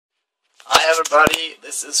everybody,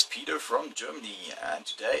 this is Peter from Germany, and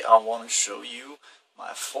today I want to show you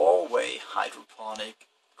my 4-way hydroponic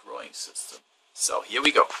growing system. So here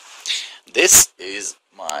we go. This is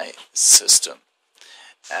my system,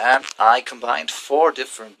 and I combined 4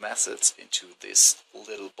 different methods into this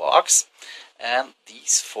little box, and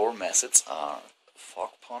these 4 methods are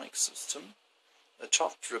Fogponic-System, a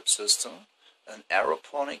Top-Drip system, an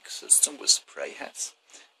Aeroponic system with spray heads,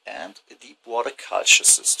 and a deep water culture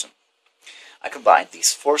system. I combined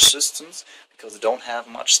these 4 systems because I don't have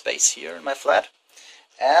much space here in my flat,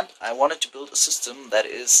 and I wanted to build a system that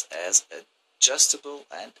is as adjustable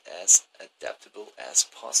and as adaptable as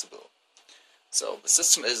possible. So the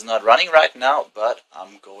system is not running right now, but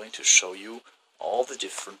I'm going to show you all the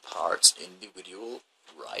different parts in the video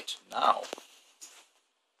right now.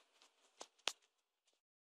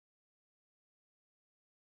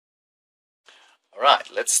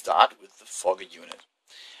 Alright, let's start with the fogger unit.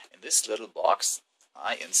 In this little box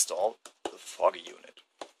I installed the fogger unit.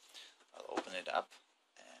 I'll open it up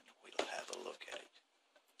and we'll have a look at it.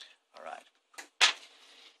 Alright,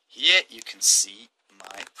 here you can see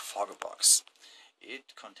my fogger box.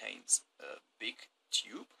 It contains a big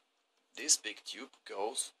tube. This big tube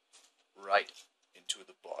goes right into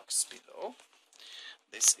the box below.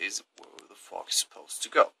 This is where the fog is supposed to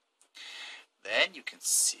go. Then you can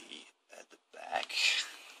see at the back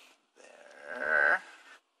there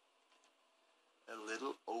a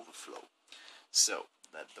little overflow, so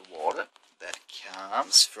that the water that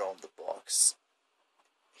comes from the box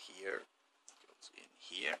here goes in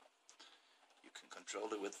here. You can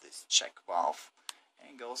control it with this check valve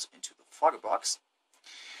and goes into the fogger box,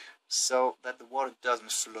 so that the water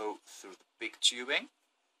doesn't flow through the big tubing.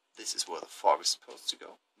 This is where the fog is supposed to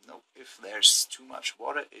go. No, if there's too much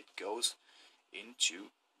water, it goes into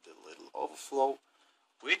the little overflow,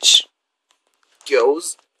 which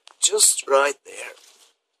goes just right there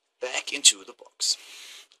back into the box.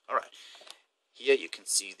 Alright, here you can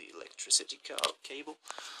see the electricity cable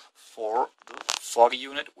for the fogger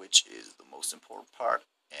unit, which is the most important part,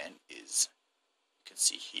 and is, you can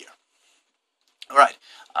see here. Alright,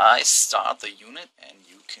 I start the unit and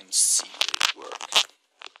you can see it work.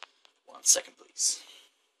 1 second please.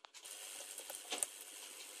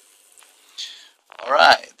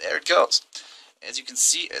 Alright, there it goes. As you can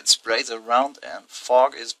see, it sprays around and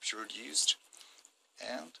fog is produced,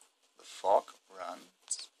 and the fog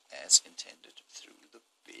runs as intended through the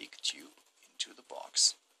big tube into the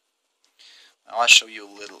box. Now I'll show you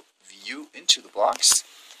a little view into the box.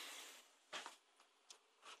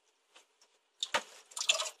 And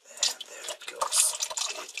there it goes.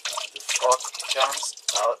 The fog comes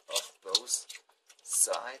out of both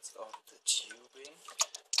sides of the tubing.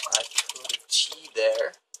 I put a T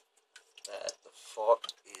there that the fog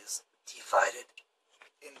is divided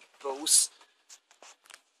in both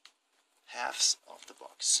halves of the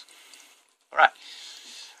box. Alright,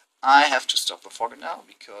 I have to stop the fogger now,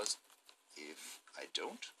 because if I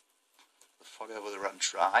don't, the fogger will run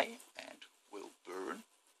dry and will burn,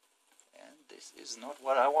 and this is not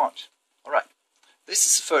what I want. Alright, this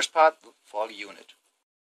is the first part, the fogger unit.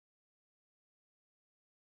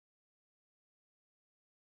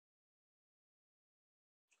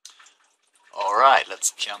 Alright,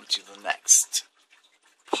 let's come to the next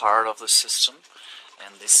part of the system,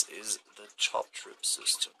 and this is the Top-Drip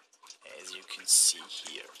system, as you can see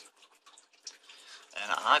here.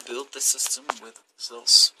 And I built the system with those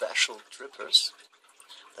special drippers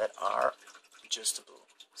that are adjustable,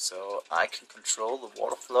 so I can control the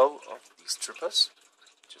water flow of these drippers.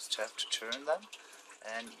 Just have to turn them,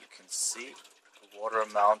 and you can see the water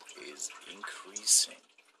amount is increasing.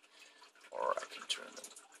 Or I can turn them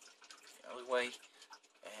the other way,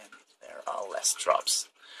 and there are less drops.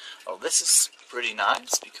 Well, this is pretty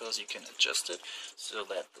nice because you can adjust it so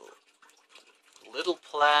that the little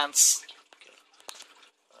plants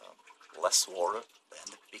get less water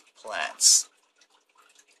than the big plants.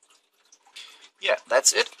 Yeah,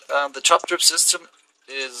 that's it. The Top-Drip system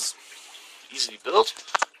is easily built.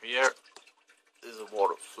 Here is a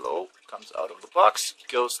water flow, comes out of the box,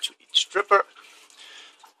 goes to each dripper,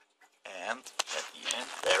 and at the end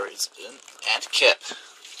there is an end cap.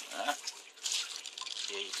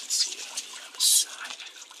 Here you can see it on the other side.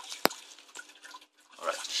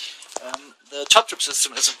 Alright, the Top-Drip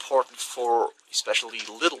system is important for especially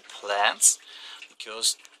little plants,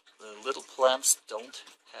 because the little plants don't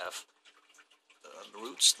have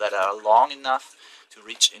roots that are long enough to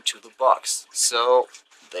reach into the box, so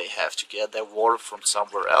they have to get their water from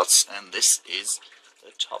somewhere else, and this is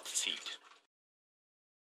the top feed.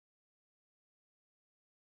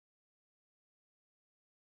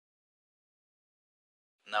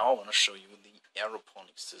 now I want to show you the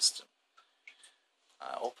aeroponic system.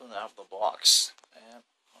 I open up the box and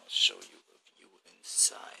I'll show you a view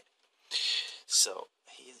inside. So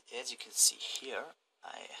as you can see here,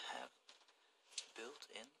 I have built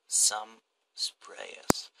in some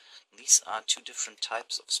sprayers. These are two different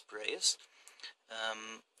types of sprayers.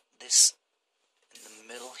 This in the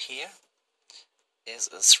middle here is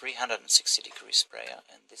a 360-degree sprayer,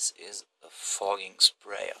 and this is a fogging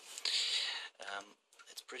sprayer.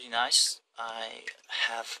 It's pretty nice. I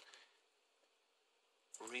have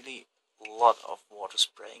really a lot of water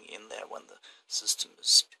spraying in there when the system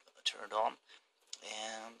is turned on,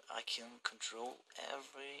 and I can control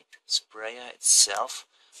every sprayer itself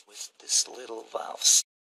with these little valves.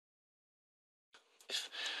 If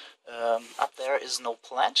up there is no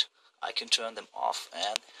plant, I can turn them off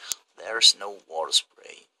and there's no water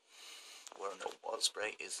spray where no water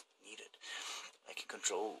spray is needed. I can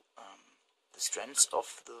control the strength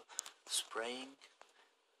of the spraying,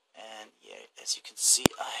 and yeah, as you can see,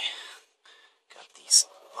 I got these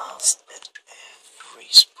valves at every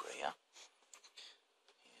sprayer.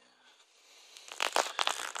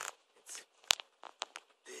 It's a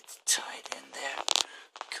bit tight in there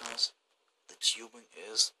because the tubing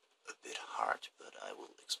is a bit hard, but I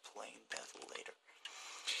will explain that later.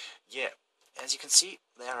 Yeah, as you can see,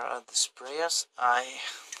 there are the sprayers. I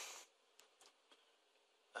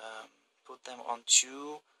put them on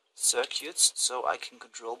two circuits so I can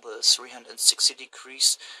control the 360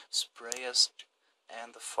 degrees sprayers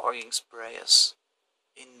and the fogging sprayers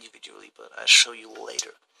individually, but I'll show you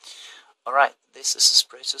later. Alright, this is a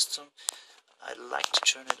spray system. I'd like to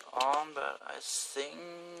turn it on, but I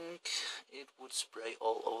think it would spray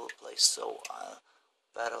all over the place, so I'll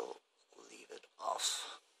better leave it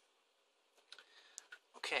off.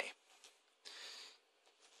 Okay,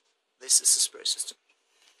 this is the spray system.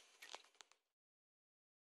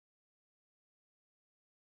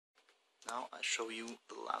 Now I show you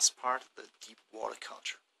the last part, the deep water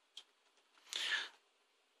culture.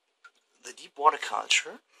 The deep water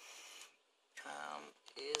culture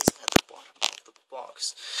is at the bottom of the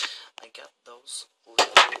box. I got those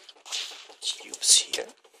little tubes here.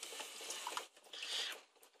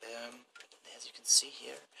 As you can see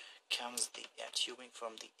here, comes the air tubing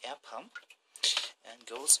from the air pump and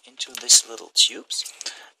goes into these little tubes,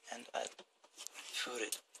 and I put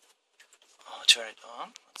it, I'll turn it on.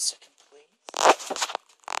 1 second please.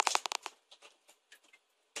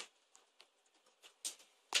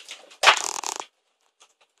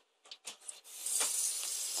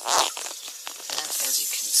 And as you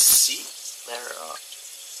can see, there are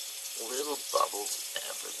little bubbles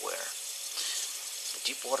everywhere. The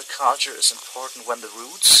deep water culture is important when the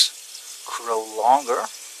roots grow longer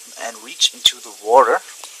and reach into the water.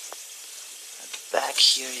 At the back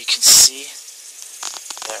here you can see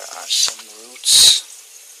there are some roots,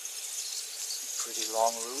 some pretty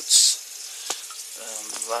long roots,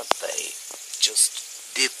 but they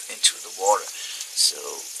just dip into the water, so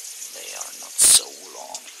they are not so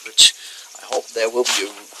long, which I hope there will be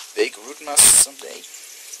a big root mass someday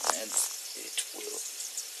and it will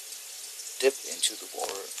dip into the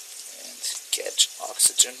water and get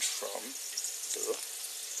oxygen from the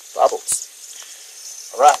bubbles.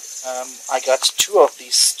 Alright, I got two of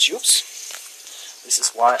these tubes. This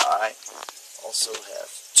is why I also have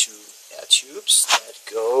two air tubes that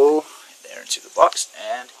go there into the box,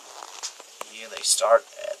 and here they start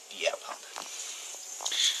at the air pump.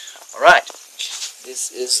 Alright,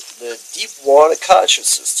 this is the deep water culture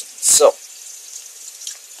system. So,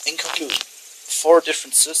 in conclusion, 4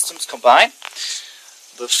 different systems combined.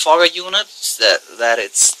 The fogger unit, that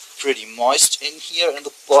it's pretty moist in here in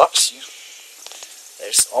the box.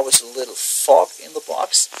 There's always a little fog in the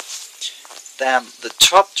box. Then the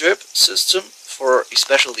top-drip system for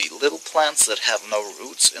especially little plants that have no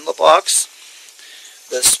roots in the box.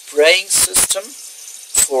 The spraying system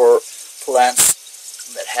for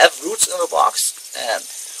plants that have roots in the box and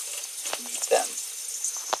need them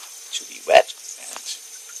to be wet and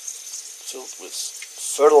filled with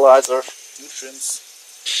fertilizer, nutrients.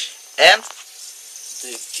 And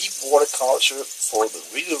the deep water culture for the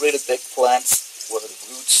really, really big plants where the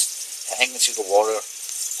roots hang into the water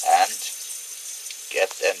and get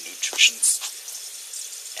their nutrients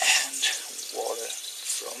and water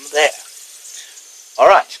from there.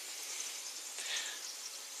 Alright,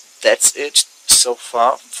 that's it so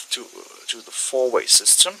far to the 4-way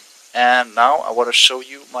system, and now I want to show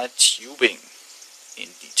you my tubing in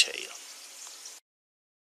detail.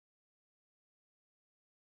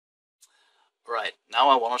 Right, now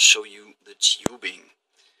I want to show you the tubing.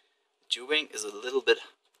 The tubing is a little bit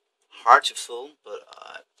hard to film, but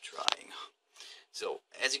I'm trying. So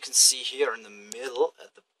as you can see here in the middle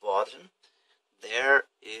at the bottom, there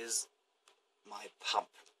is my pump.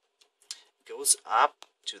 It goes up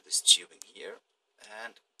to this tubing here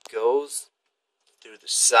and goes through the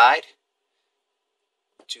side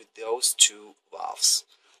to those two valves.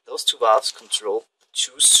 Those two valves control the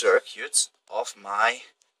two circuits of my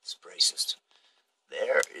spray system.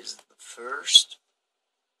 There is the first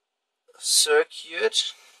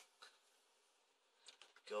circuit,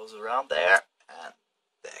 goes around there and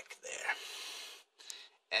back there,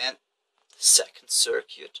 and the second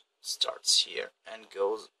circuit starts here and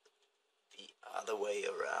goes the other way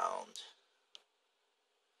around.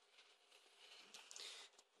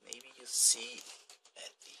 Maybe you see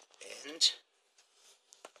at the end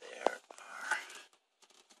there are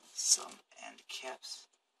some end caps.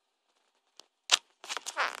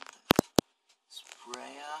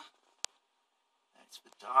 Sprayer, that's a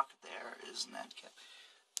bit dark, there is an end cap.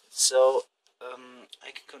 So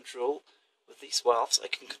I can control, with these valves, I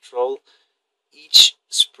can control each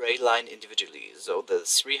spray line individually. So the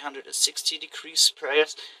 360-degree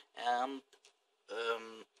sprayers and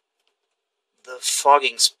the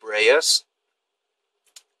fogging sprayers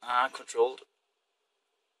are controlled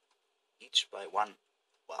each by one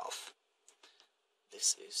valve.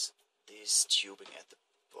 This is this tubing at the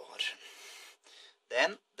bottom.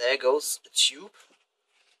 Then there goes a tube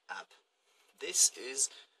up. This is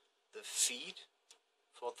the feed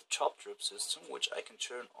for the top drip system, which I can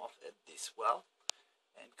turn off at this valve,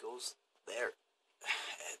 and goes there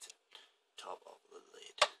at the top of the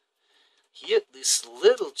lid. Here, this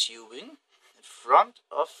little tubing in front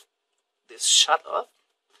of this shut-off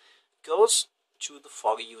goes to the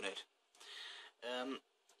fogger unit.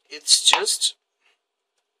 It's just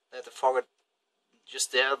that the fogger,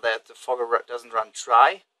 that the fogger doesn't run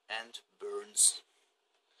dry and burns.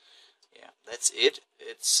 Yeah, that's it.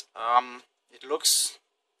 It's it looks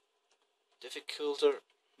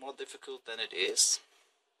more difficult than it is,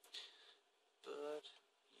 but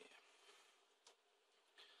yeah,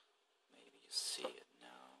 maybe you see it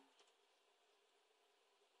now.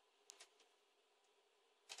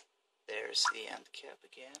 There's the end cap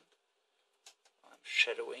again. I'm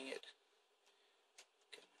shadowing it.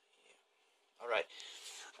 Alright,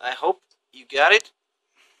 I hope you got it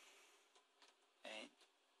and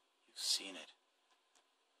you've seen it.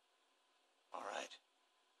 Alright.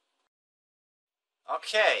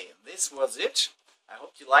 Okay, this was it. I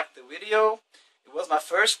hope you liked the video. It was my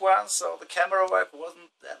first one, so the camera work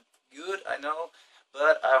wasn't that good, I know,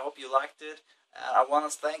 but I hope you liked it. And I want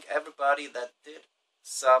to thank everybody that did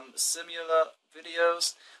some similar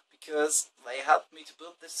videos, because they helped me to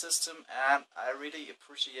build this system, and I really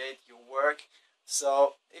appreciate your work.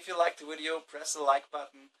 So if you liked the video, press the like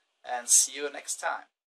button, and see you next time.